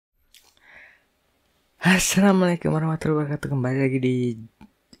Assalamualaikum warahmatullahi wabarakatuh. Kembali lagi di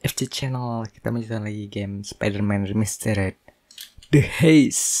FC Channel. Kita melanjutkan lagi game Spider-Man Remastered THE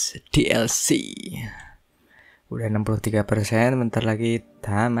HEIST DLC. Udah 63%, bentar lagi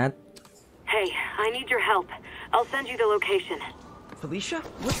tamat. Hey, I need your help. I'll send you the location. Felicia?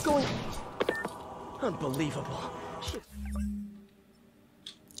 What's going... Unbelievable.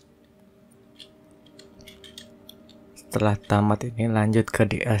 Setelah tamat ini lanjut ke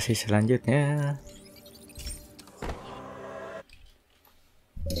DLC selanjutnya.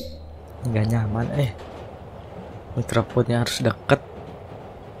 Nggak nyaman mikrofonnya harus deket,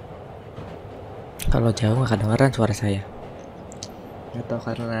 kalau jauh nggak kedengaran suara saya, atau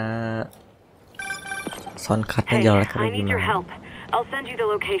karena sound cardnya jelek atau gimana. I'll send you the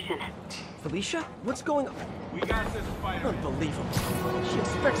location. Felicia, what's going on? We got this fighter. Unbelievable. She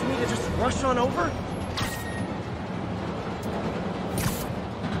expects me to just rush on over?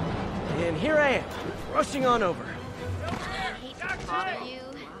 And here I am, rushing on over. I hate to bother you.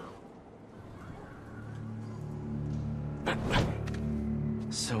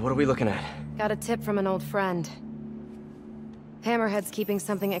 So what are we looking at? Got a tip from an old friend. Hammerhead's keeping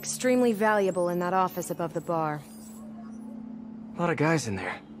something extremely valuable in that office above the bar. A lot of guys in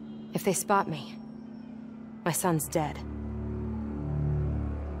there. If they spot me, my son's dead.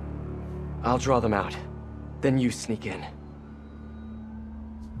 I'll draw them out. Then you sneak in.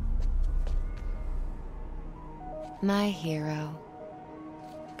 My hero.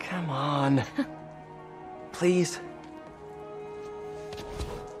 Come on. Please.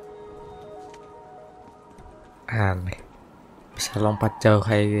 Aneh, bisa lompat jauh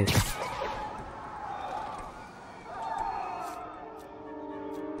kayak gitu.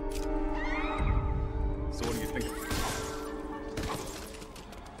 So what do you think?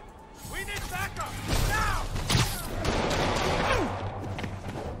 We need backup now.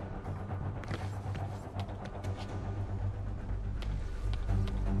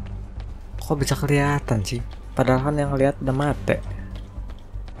 Kok bisa kelihatan sih? Padahal kan yang lihat udah mati.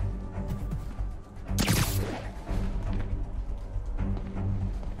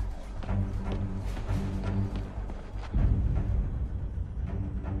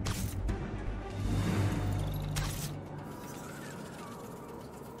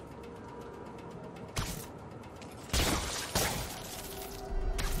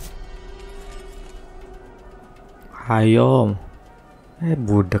 Ayo,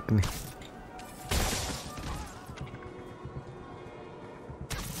 budak nih.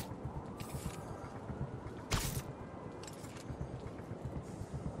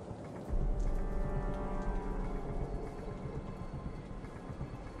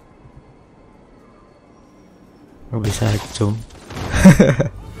 Nggak bisa zoom.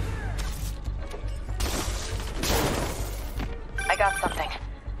 I got something.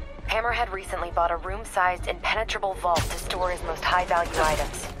 Hammerhead recently bought a room-sized, impenetrable vault to store his most high-value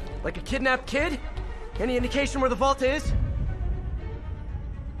items. Like a kidnapped kid? Any indication where the vault is?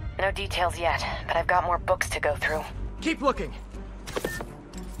 No details yet, but I've got more books to go through. Keep looking.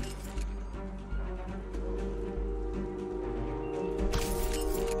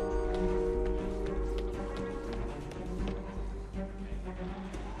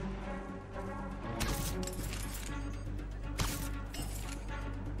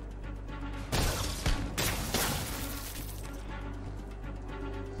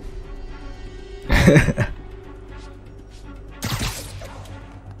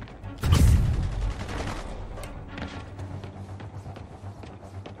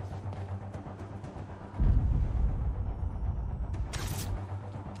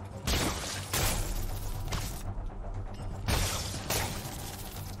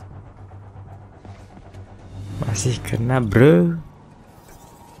 Masih kena, bro.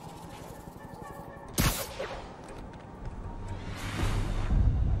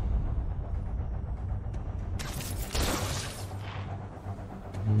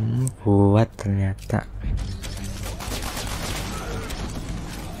 Kuat ternyata.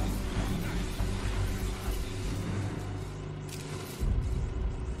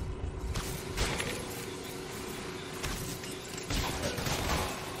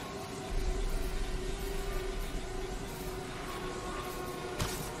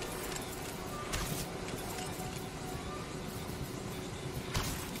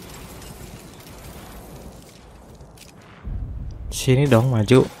 Sini dong,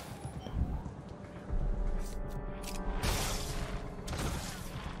 maju.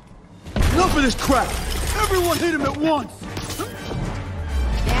 Enough of this crap! Everyone hit him at once!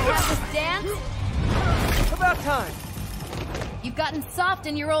 May I have this dance? About time. You've gotten soft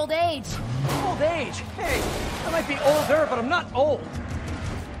in your old age. Old age? Hey, I might be older, but I'm not old.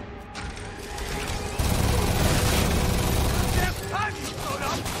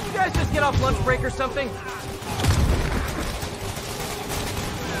 get off lunch break or something?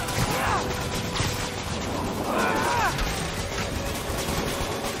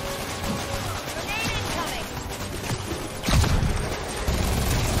 Grenade incoming.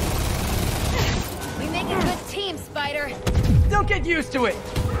 We make a good team, Spider. Don't get used to it!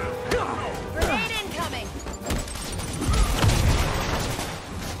 Grenade incoming.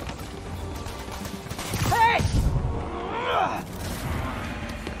 Hey!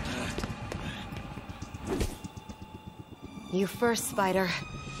 You first, Spider.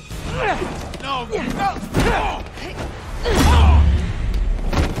 No!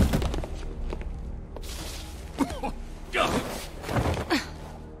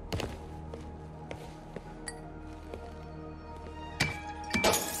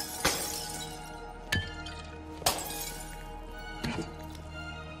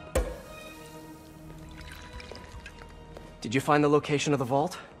 Did you find the location of the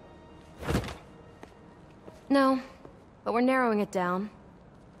vault? No, but we're narrowing it down.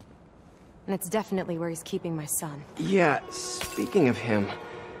 And it's definitely where he's keeping my son. Yeah, speaking of him,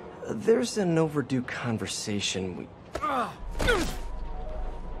 there's an overdue conversation we...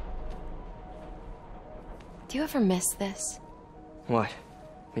 Do you ever miss this? What?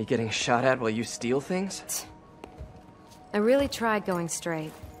 Me getting shot at while you steal things? I really tried going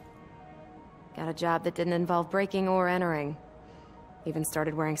straight. Got a job that didn't involve breaking or entering. Even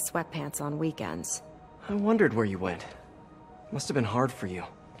started wearing sweatpants on weekends. I wondered where you went. Must have been hard for you.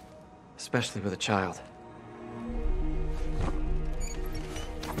 Especially with a child.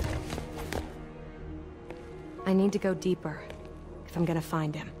 I need to go deeper if I'm gonna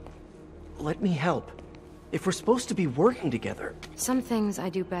find him. Let me help. If we're supposed to be working together... Some things I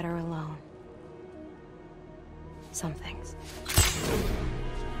do better alone. Some things.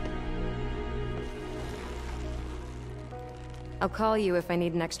 I'll call you if I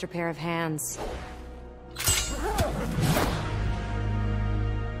need an extra pair of hands.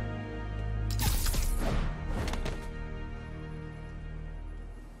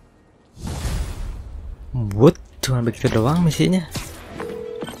 What? Cuma begitu doang misinya.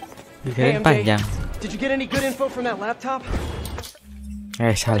 Hey, Dikirain panjang. Did you get any good info from that laptop?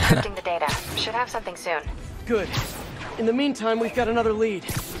 Salah. Encrypting the data. Should have something soon. Good. In the meantime, we've got another lead.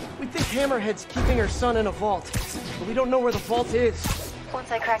 We think Hammerhead's keeping her son in a vault, but we don't know where the vault is. Once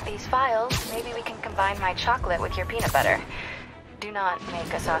I crack these files, maybe we can combine my chocolate with your peanut butter. Do not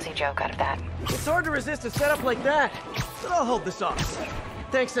make a saucy joke out of that. It's hard to resist a setup like that, but I'll hold the sauce.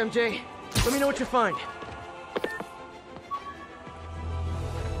 Thanks, MJ. Let me know what you find.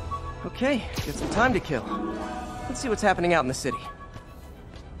 Okay, get some time to kill. Let's see what's happening out in the city.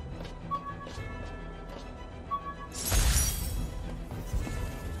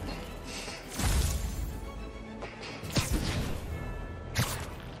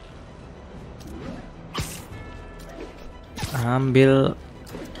 Ambil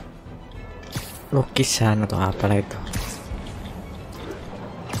lukisan atau apalah itu.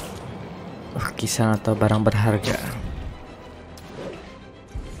 Lukisan atau barang berharga.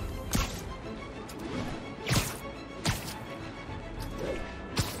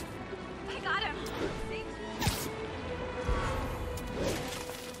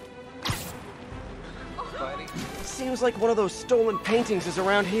 Seems like one of those stolen paintings is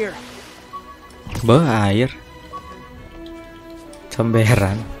around here. Air.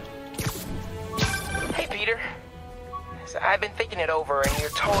 Comberan. Hey, Peter. So I've been thinking it over, and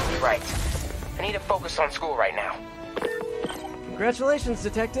you're totally right. I need to focus on school right now. Congratulations,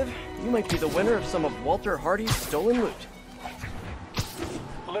 Detective. You might be the winner of some of Walter Hardy's stolen loot.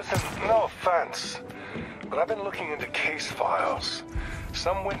 Listen, no offense, but I've been looking into case files.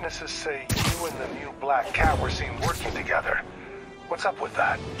 Some witnesses say you and the new Black Cat were seen working together. What's up with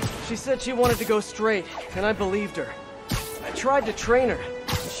that? She said she wanted to go straight, and I believed her. I tried to train her,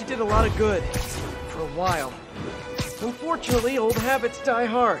 and she did a lot of good. For a while. Unfortunately, old habits die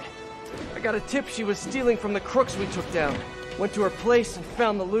hard. I got a tip she was stealing from the crooks we took down. Went to her place and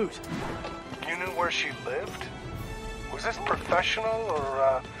found the loot. You knew where she lived? Was this professional,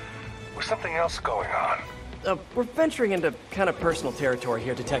 or was something else going on? We're venturing into kind of personal territory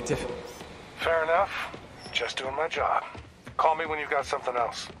here, Detective. Fair enough. Just doing my job. Call me when you've got something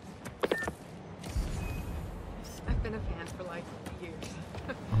else. I've been a fan for like years.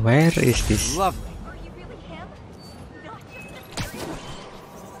 Where is this? Lovely. Are you really him? Not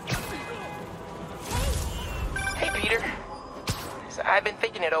just Hey, Peter. So I've been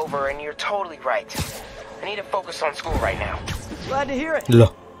thinking it over, and you're totally right. I need to focus on school right now. Glad to hear it.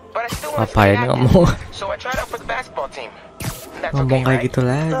 Loh, But I still want to stay ngapain active, ngomong so I tried out for the basketball team. That's okay, ngomong kayak right? gitu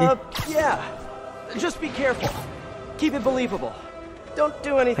lagi. Yeah. Just be careful. Keep it believable. Don't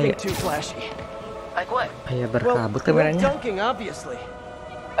do anything too flashy. Like what? Kayak Well, berkabut no kameranya. dunking, obviously.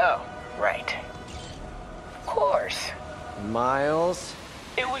 Oh, right. Of course. Miles.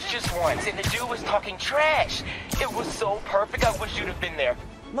 It was just once, and the dude was talking trash. It was so perfect, I wish you'd have been there.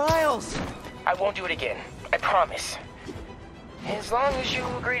 Miles! I won't do it again. I promise. As long as you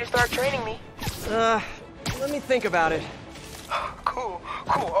agree to start training me. Let me think about it. Cool.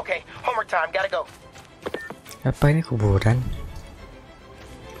 Okay, homework time. Gotta go. Apa ini kuburan?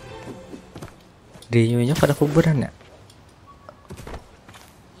 Di New York ada kuburan ya?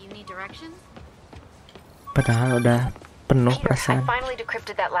 You need directions? Padahal udah penuh Peter, I perasaan. finally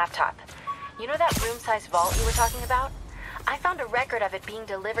decrypted that laptop. You know that room-sized vault you were talking about? I found a record of it being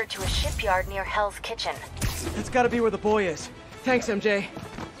delivered to a shipyard near Hell's Kitchen. That's gotta be where the boy is. Thanks, MJ.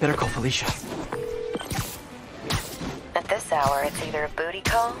 Better call Felicia. At this hour, it's either a booty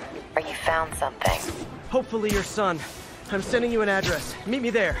call or you found something. Hopefully your son. I'm sending you an address. Meet me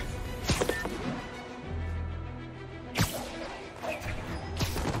there.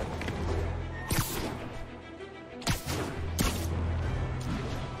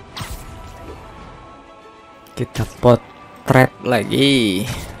 Kita potret lagi.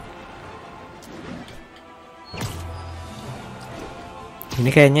 Ini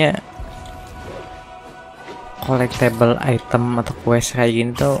kayaknya collectible item atau quest kayak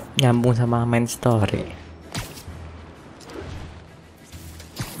gini tuh nyambung sama main story.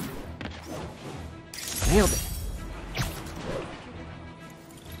 Nailed it.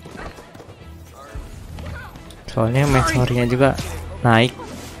 Soalnya main story-nya juga naik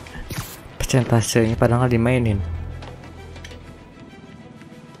persentasenya padahal dimainin.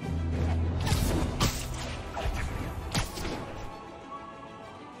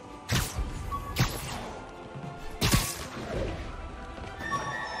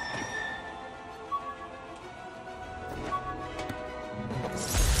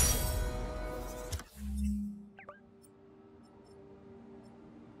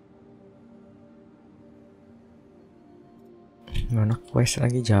 Mana quest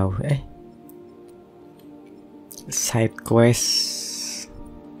lagi jauh side quest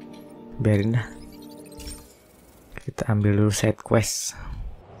biarin dah, kita ambil dulu side quest.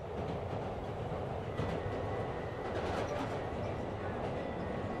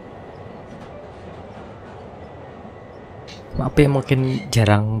 Maaf ya mungkin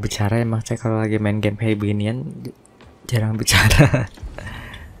jarang bicara, emang saya kalau lagi main game kayak beginian jarang bicara.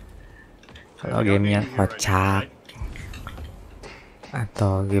 Kalau gamenya kocak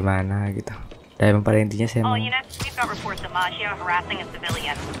atau gimana gitu. Dan pada intinya saya mau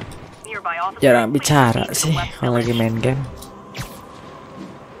jarang bicara sih kalau lagi main game.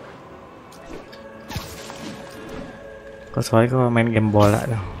 Soalnya kalau main game bola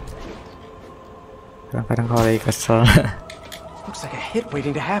tuh kadang-kadang kalau lagi kesel. Looks like a hit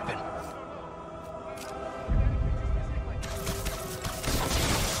waiting to happen.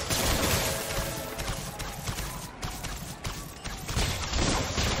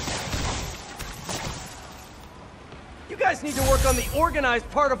 Need to work on the organized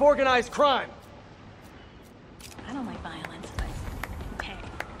part of organized crime. I don't like violence, but okay.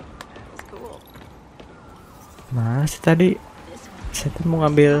 It's cool. Mas tadi saya tuh mau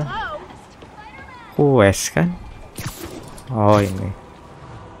ngambil quest kan? Oh ini.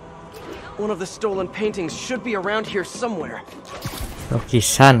 One of the stolen paintings should be around here somewhere.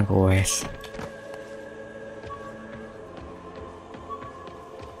 Lukisan quest.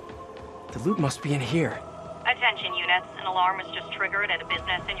 The loot must be in here. Attention units, an alarm was just triggered at a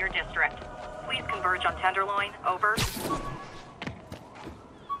business in your district. Please converge on Tenderloin, over.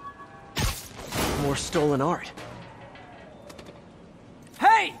 More stolen art.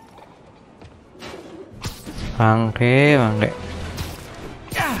 Hey! Bangke.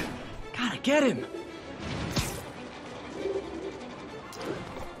 Gotta get him.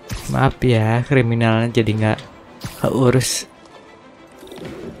 Maaf ya, kriminalnya jadi nggak keurus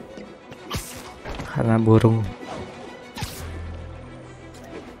karena burung.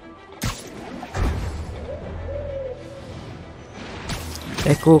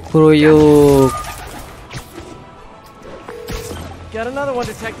 Kuruyuk. Got another one,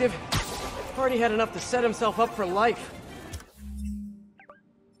 detective. Already had enough to set himself up for life.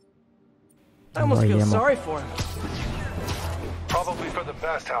 I almost feel sorry for him. Probably for the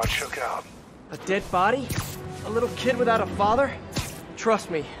best how it shook out. A dead body? A little kid without a father?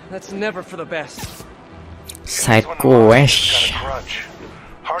 Trust me, that's never for the best. Side quest. Got a grudge.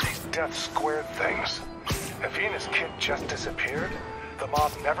 Hardy's death squared things. If he and his kid just disappeared, the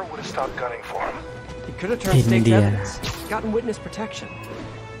mob never would have stopped gunning for him. He could have turned state evidence, gotten witness protection.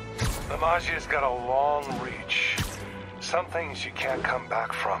 The Maggia's got a long reach. some things you can't come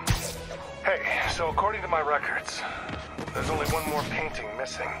back from. Hey, so according to my records, there's only one more painting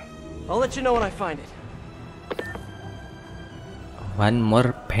missing. I'll let you know when I find it. One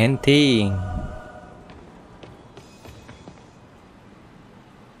more painting.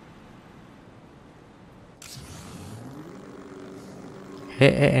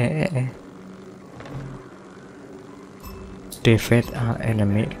 Defeat our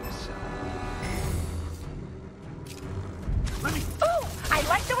enemy. Ooh, I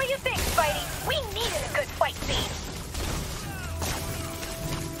like the way you think, Spidey. We needed a good fight scene.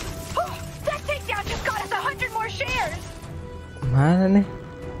 Oh, that takedown just got us 100 more shares. Mana nih?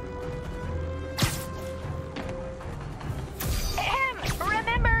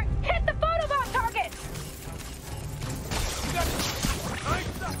 Remember, hit the photobomb targets.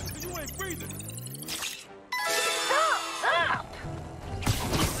 You ain't breathing. Stop!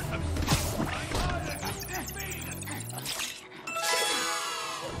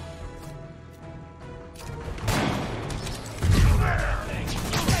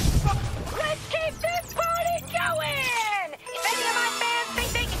 Let's keep this party going! If any of my fans think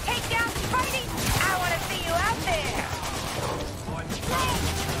they can take down Spidey, I want to see you out there.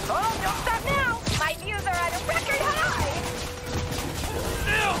 Oh, don't stop now! My views are at a record high!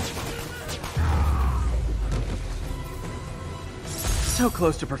 So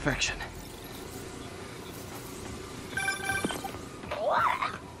close to perfection.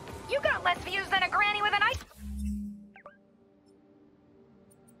 You got less views than a granny with an ice...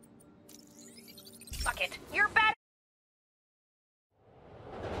 Fuck it, you're bad...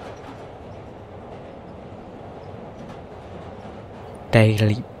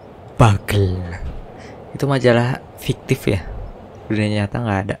 Daily Bugle. Itu majalah fiktif ya. Dunia nyata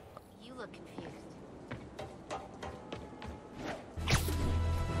nggak ada. You look confused.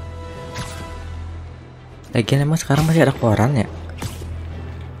 Lagian emang sekarang masih ada koran ya?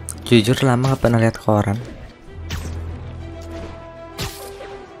 Jujur lama gak pernah lihat koran.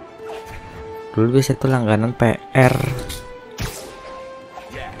 Dulu biasa tuh langganan PR.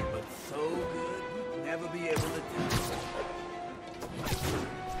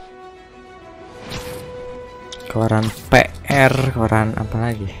 Koran PR, koran apa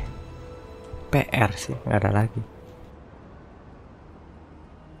lagi? PR sih, nggak ada lagi.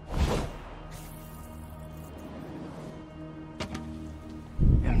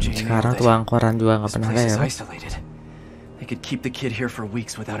 Sekarang tukang koran juga nggak pernah ada ya. They could keep the kid here for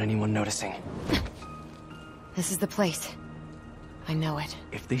weeks without anyone noticing. This is the place. I know it.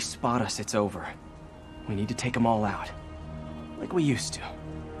 If they spot us, it's over. We need to take them all out. Like we used to.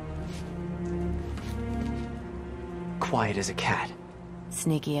 Quiet as a cat.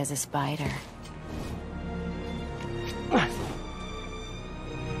 Sneaky as a spider.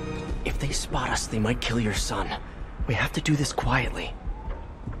 If they spot us, they might kill your son. We have to do this quietly.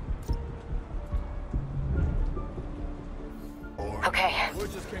 Okay.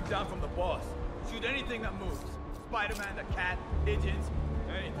 Word just came down from the boss. Shoot anything that moves. Spider-Man, the cat, pigeons,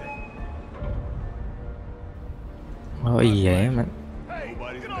 anything. Oh iya ya man.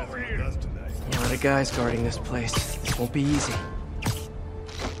 Nobody's messing with us tonight. A lot of guys guarding this place. This won't be easy.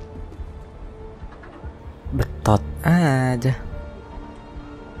 Betot aja.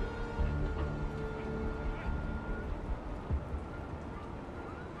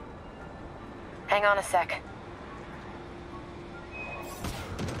 Hang on a sec.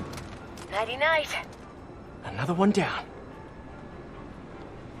 Nighty-night. Another one down.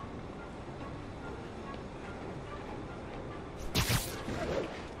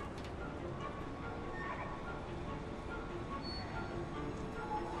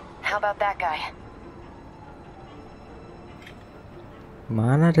 How about that guy?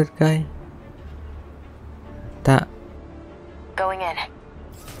 Mana that guy? Tak. Going in.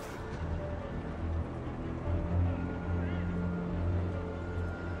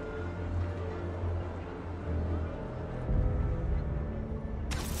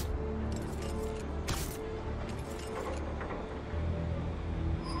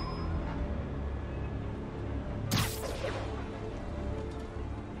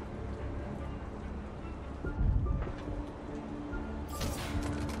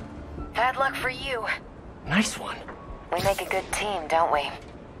 Bad luck for you. Nice one. We make a good team, don't we?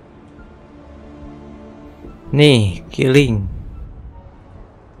 Nih, killing.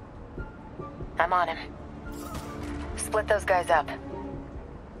 I'm on him. Split those guys up.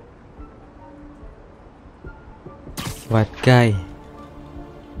 What guy?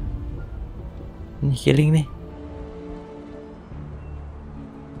 Ini killing nih.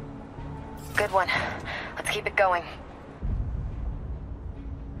 Good one. Let's keep it going.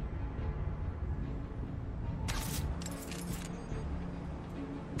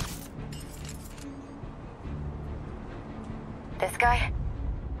 This guy?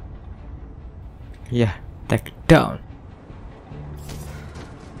 Yeah, take it down.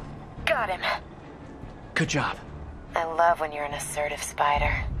 Got him. Good job. I love when you're an assertive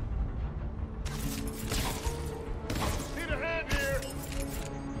spider. Need a hand here.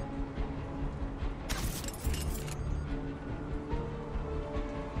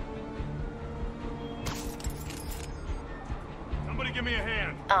 Somebody give me a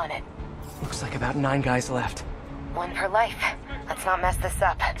hand. On it. Looks like about 9 guys left. One for life. Let's not mess this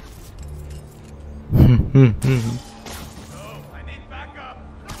up. Oh, I need backup.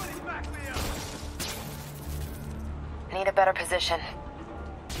 Somebody back me up. Need a better position.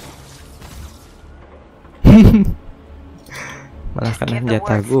 Malah kena Give the senjata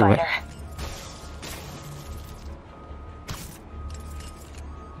word, gue. spider.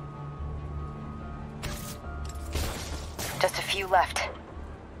 Just a few left.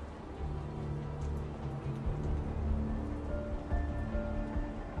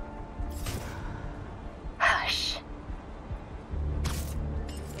 Hush.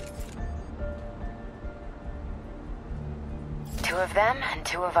 Two of them and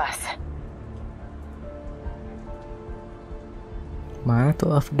 2 of us. Mana tuh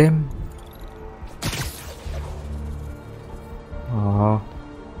of them? Oh.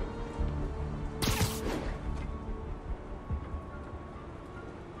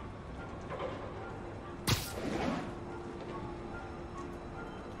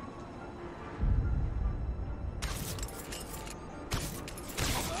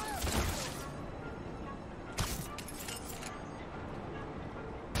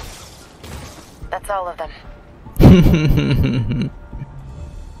 That's all of them.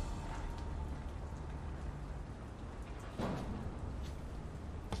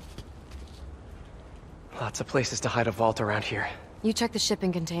 Lots of places to hide a vault around here. You check the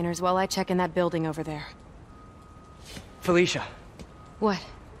shipping containers while I check in that building over there. Felicia, What?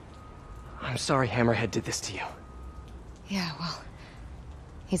 I'm sorry Hammerhead did this to you. Yeah, well,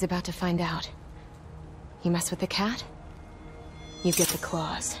 he's about to find out. You mess with the cat, you get the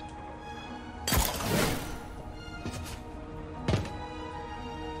claws.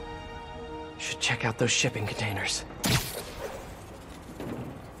 Should check out those shipping containers.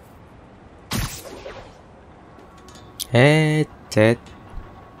 Cet.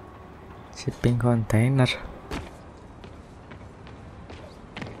 Shipping container.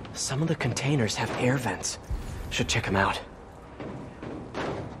 Some of the containers have air vents. Should check them out.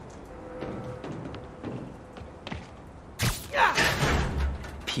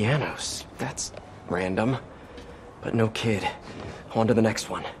 Pianos. That's random. But no kid. On to the next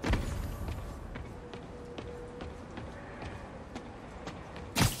one.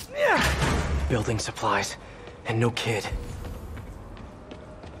 Building supplies. And no kid.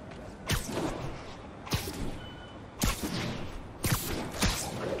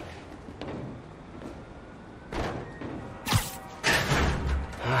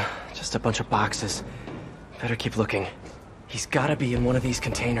 Just a bunch of boxes. Better keep looking. He's gotta be in one of these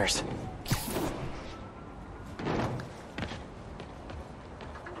containers.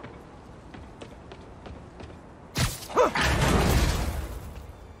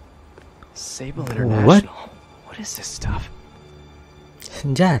 Sable International. What is this stuff?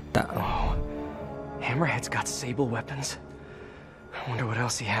 Senjata. Oh, Hammerhead's got Sable weapons. I wonder what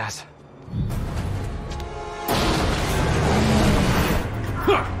else he has.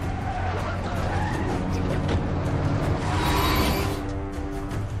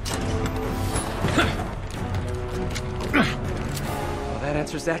 Well, that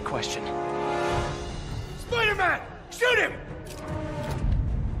answers that question. Spider-Man! Shoot him!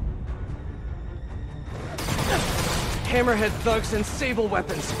 Hammerhead thugs and Sable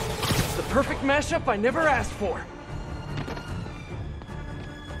weapons. The perfect mashup I never asked for.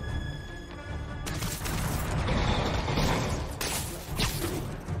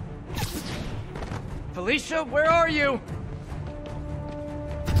 Felicia, where are you?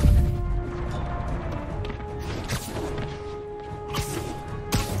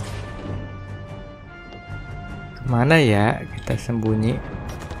 Kemana ya kita sembunyi?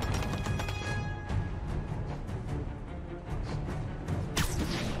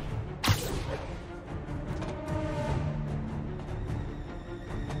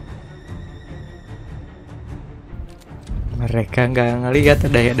 Mereka nggak ngelihat,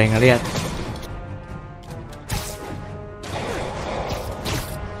 ada yang ngelihat.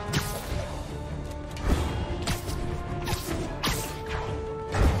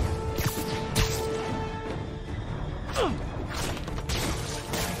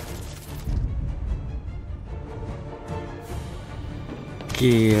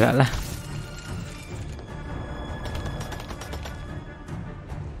 Gila lah.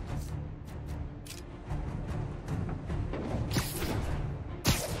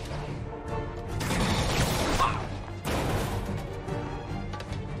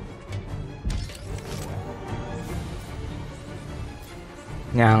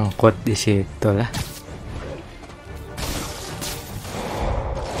 Nyangkut di situ lah.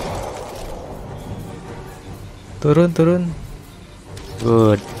 Turun.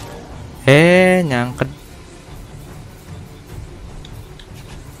 Good. Nyangkut.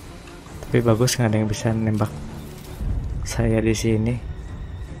 Tapi bagus, nggak ada yang bisa nembak saya di sini.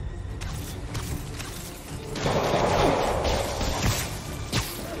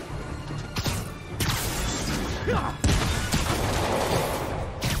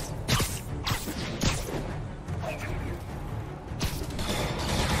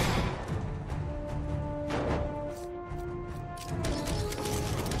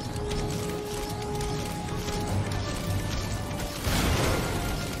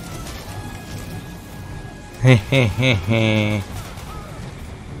 Hehehe.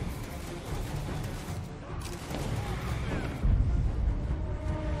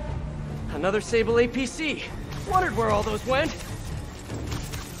 Another Sable APC. Wondered where all those went.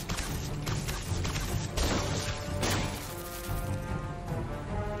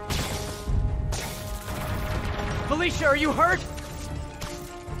 Felicia, are you hurt?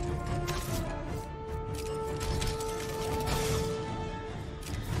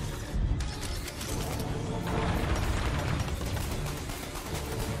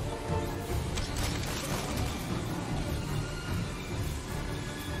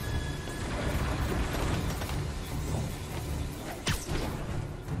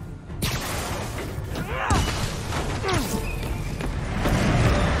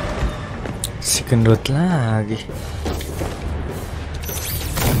 Si gendut lagi.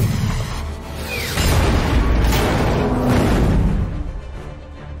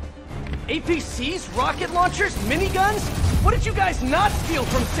 APCs, rocket launchers, miniguns? What did you guys not steal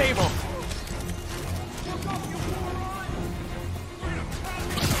from Sable?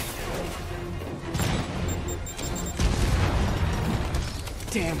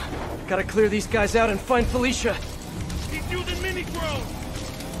 Damn, gotta clear these guys out and find Felicia. He's using mini drones.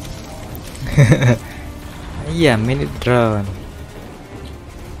 Iya, mini drone.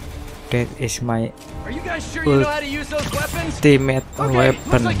 That is my Are you guys sure you know how to use those weapons? ultimate Okay,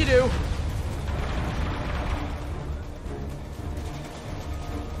 weapon. looks like you do.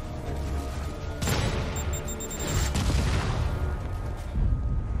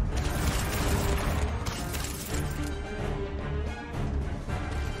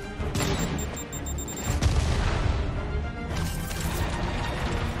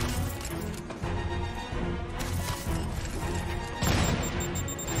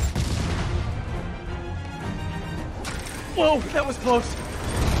 Whoa, that was close.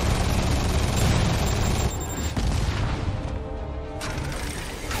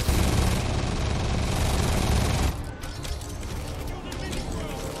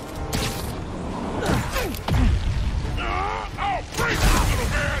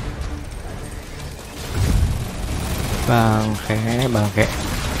 Bangke.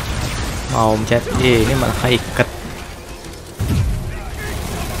 Mau mencet ini malah keikat.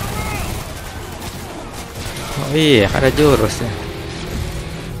 Oh iya, ada jurusnya.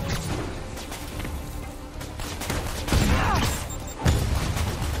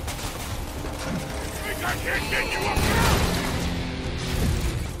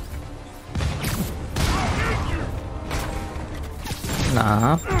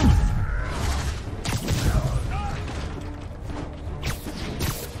 Nah,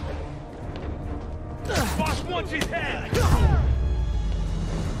 Boss wants his head.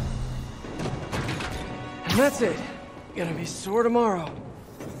 And that's it. Gonna be sore tomorrow.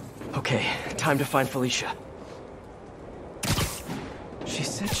 Okay, time to find Felicia. She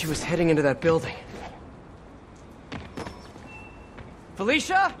said she was heading into that building.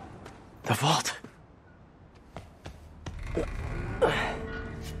 Felicia? The vault.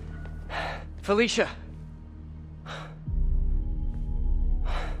 Felicia.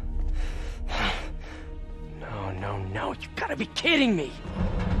 No, you gotta be kidding me.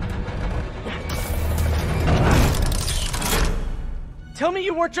 Tell me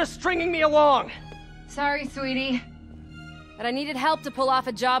you weren't just stringing me along! Sorry, sweetie. But I needed help to pull off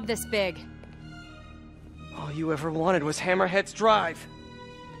a job this big. All you ever wanted was Hammerhead's drive.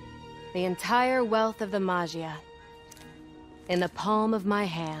 The entire wealth of the Magia. In the palm of my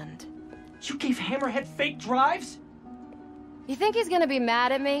hand. You gave Hammerhead fake drives? You think he's gonna be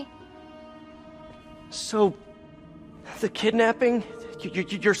mad at me? So, the kidnapping?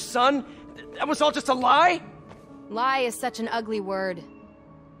 Your son? That was all just a lie? Lie is such an ugly word.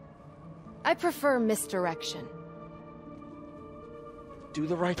 I prefer misdirection. Do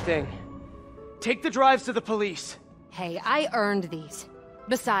the right thing. Take the drives to the police. Hey, I earned these.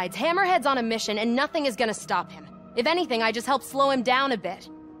 Besides, Hammerhead's on a mission and nothing is gonna stop him. If anything, I just helped slow him down a bit.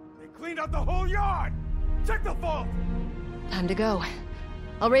 They cleaned out the whole yard! Check the vault! Time to go.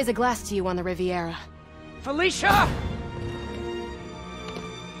 I'll raise a glass to you on the Riviera. Felicia!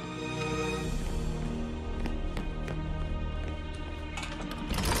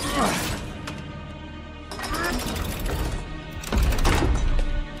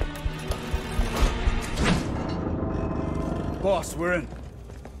 Boss, we're in.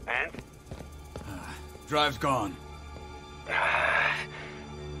 And? Drive's gone.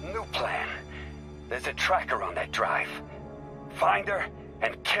 New plan. There's a tracker on that drive. Find her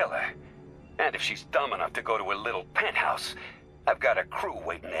and kill her. And if she's dumb enough to go to her little penthouse, I've got a crew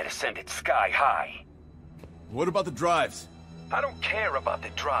waiting there to send it sky high. What about the drives? I don't care about the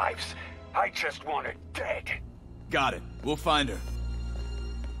drives. I just want her dead. Got it. We'll find her.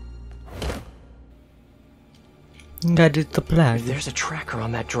 Nggak ditutup If lagi. there's a tracker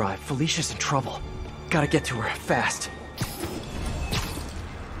on that drive, Felicia's in trouble. Gotta get to her, fast.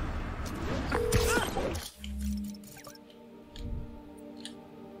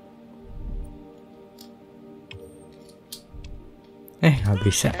 Nggak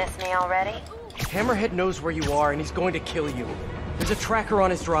bisa. Miss me already? Hammerhead knows where you are and he's going to kill you. There's a tracker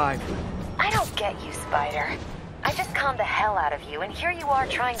on his drive. I don't get you, Spider. I just calmed the hell out of you, and here you are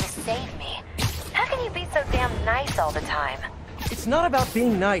trying to save me. How can you be so damn nice all the time? It's not about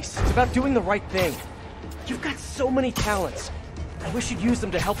being nice, it's about doing the right thing. You've got so many talents. I wish you'd use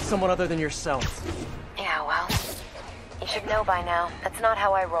them to help someone other than yourself. Yeah, well, you should know by now. That's not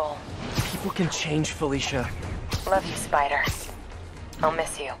how I roll. People can change, Felicia. Love you, Spider. I'll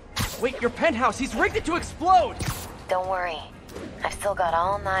miss you. Wait, your penthouse, he's rigged it to explode! Don't worry. I've still got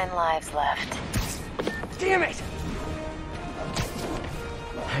all 9 lives left. Damn it!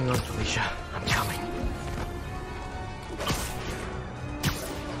 Hang on, Felicia. I'm coming.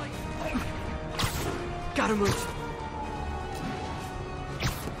 Gotta move.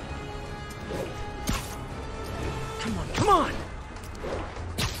 Come on, come on!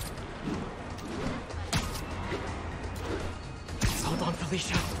 Hold on,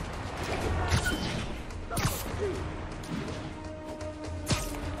 Felicia.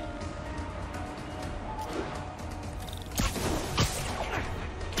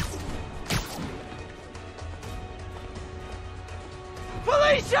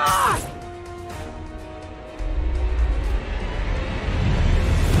 Felicia!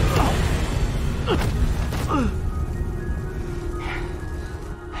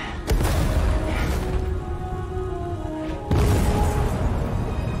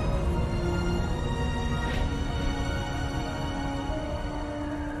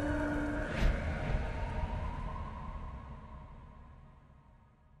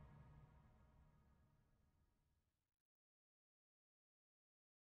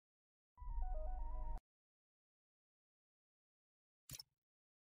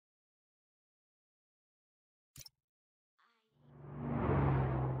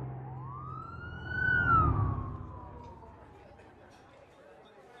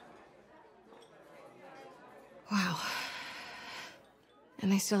 Wow. And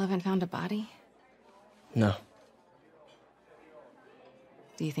they still haven't found a body? No.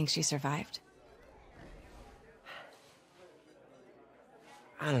 Do you think she survived?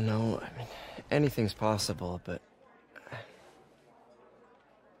 I don't know. I mean, anything's possible, but...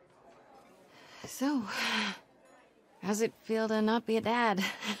 So, how's it feel to not be a dad?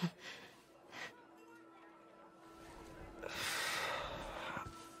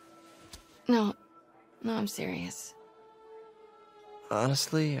 No, I'm serious.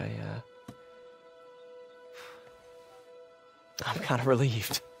 Honestly, I'm kind of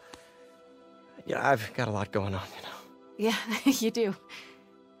relieved. Yeah, I've got a lot going on, you know. Yeah, you do.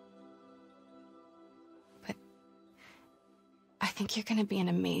 But I think you're gonna be an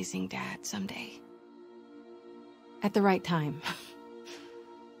amazing dad someday. At the right time.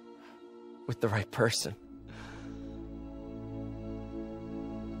 With the right person.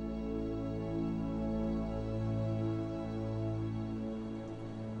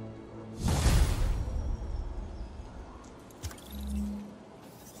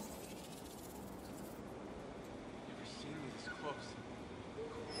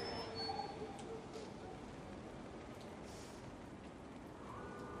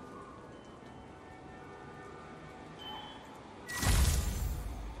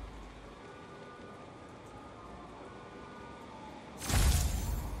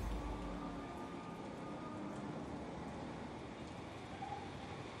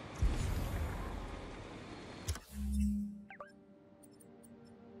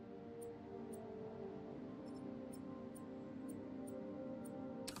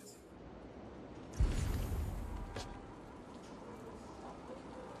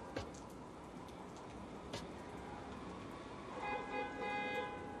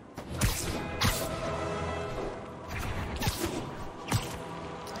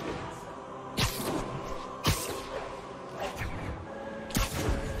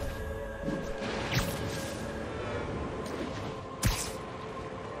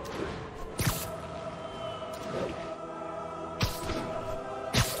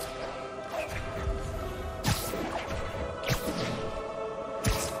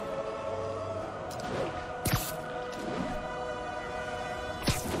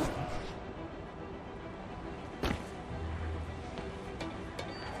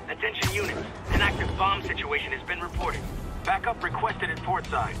 Attention units, an active bomb situation has been reported. Backup requested at Fort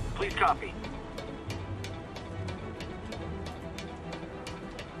Side. Please copy.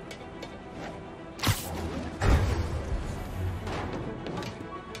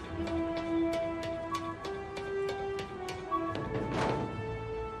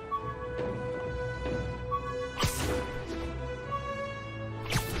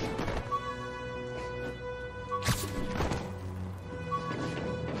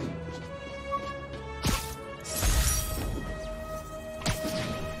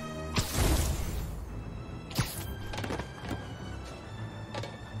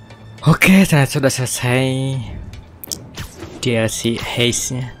 Oke, ternyata sudah selesai DLC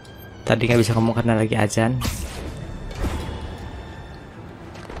Heist-nya. Tadi nggak bisa ngomong karena lagi azan.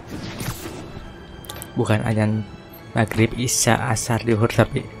 Bukan azan maghrib, isya, asar, zuhur,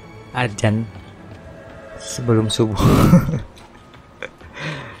 tapi azan sebelum subuh.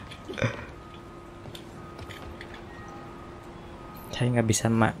 Saya nggak bisa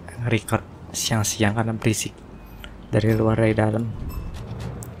record siang-siang karena berisik dari luar dari dalam.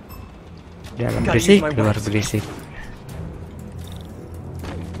 Dalam berisik, luar berisik.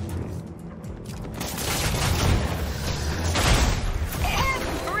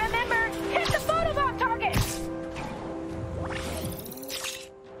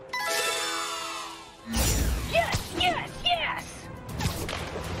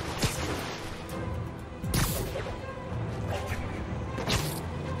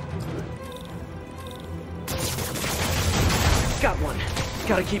 Got one.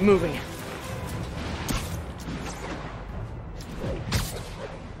 Gotta keep moving.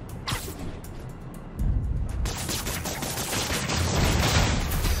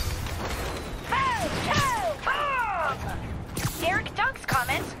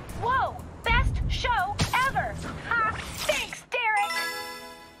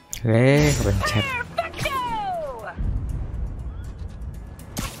 Pencet.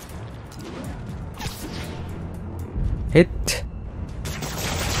 Hit.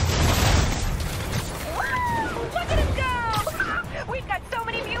 Look at him go! We've got so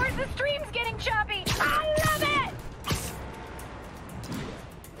many viewers, the stream's getting choppy. I love it!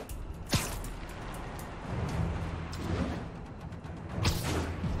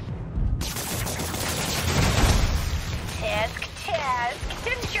 Tisk.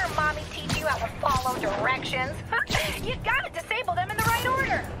 Didn't your mommy teach you how to follow directions? You gotta disable them in the right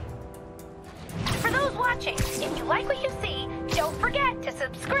order. For those watching, if you like what you see, don't forget to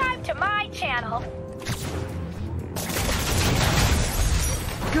subscribe to my channel.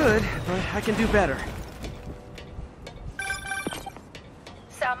 Good, but I can do better.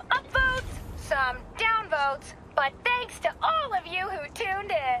 Some upvotes, some downvotes, but thanks to all of you who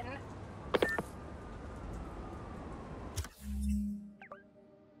tuned in.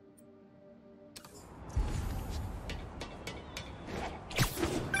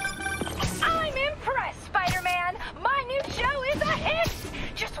 I'm impressed, Spider-Man. My new show is a hit.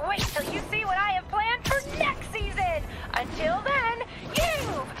 Just wait till you see what I have planned for next season. Until then,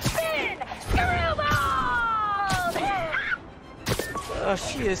 you've been screwballed!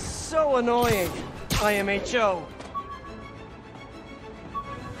 She is so annoying. IMHO.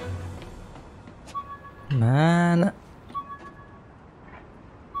 Mana?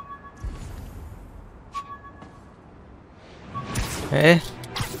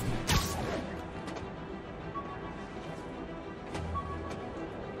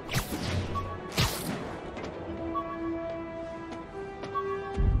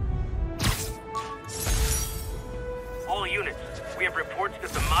 All units, we have reports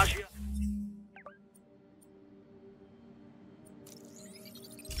that the Magia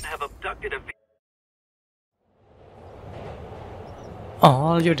have abducted a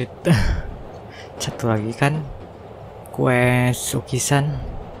All unit. Satu lagi kan quest lukisan.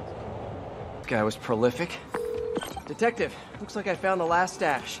 Guy was prolific. Detective, looks like I found the last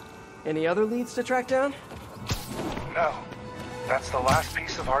stash. Any other leads to track down? No. That's the last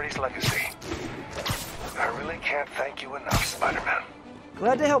piece of Artie's legacy. I really can't thank you enough, Spider-Man.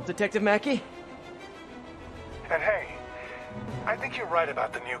 Glad to help, Detective Mackey. And hey, I think you're right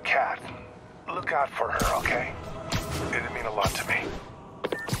about the new cat. Look out for her, okay? It'd mean a lot to me.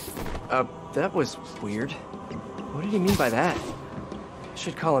 That was weird. What did he mean by that? I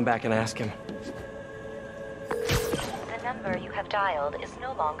should call him back and ask him. The number you have dialed is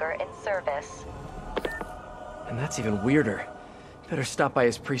no longer in service. And that's even weirder. Better stop by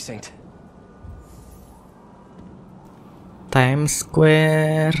his precinct. Times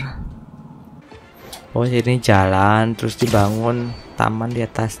Square. Oh, jadi jalan terus dibangun taman di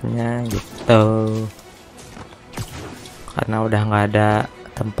atasnya gitu. Karena udah nggak ada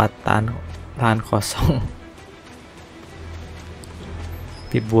tempat lahan kosong.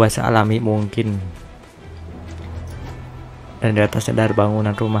 Dibuat sealami mungkin. Dan di atasnya ada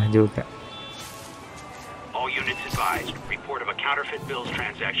bangunan rumah juga. All units advised. Report of a counterfeit bills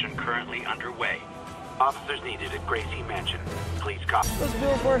transaction currently underway. Officers needed at Gracie Mansion. Please copy. Those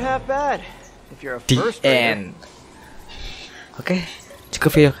bills weren't half bad. If you're a The first end. Oke,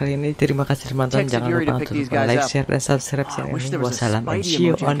 cukup video kali ini. Terima kasih teman-teman. Jangan lupa untuk like, share, dan subscribe channel ini. Wassalam, and see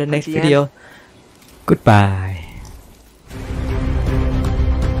you on the next video. Goodbye.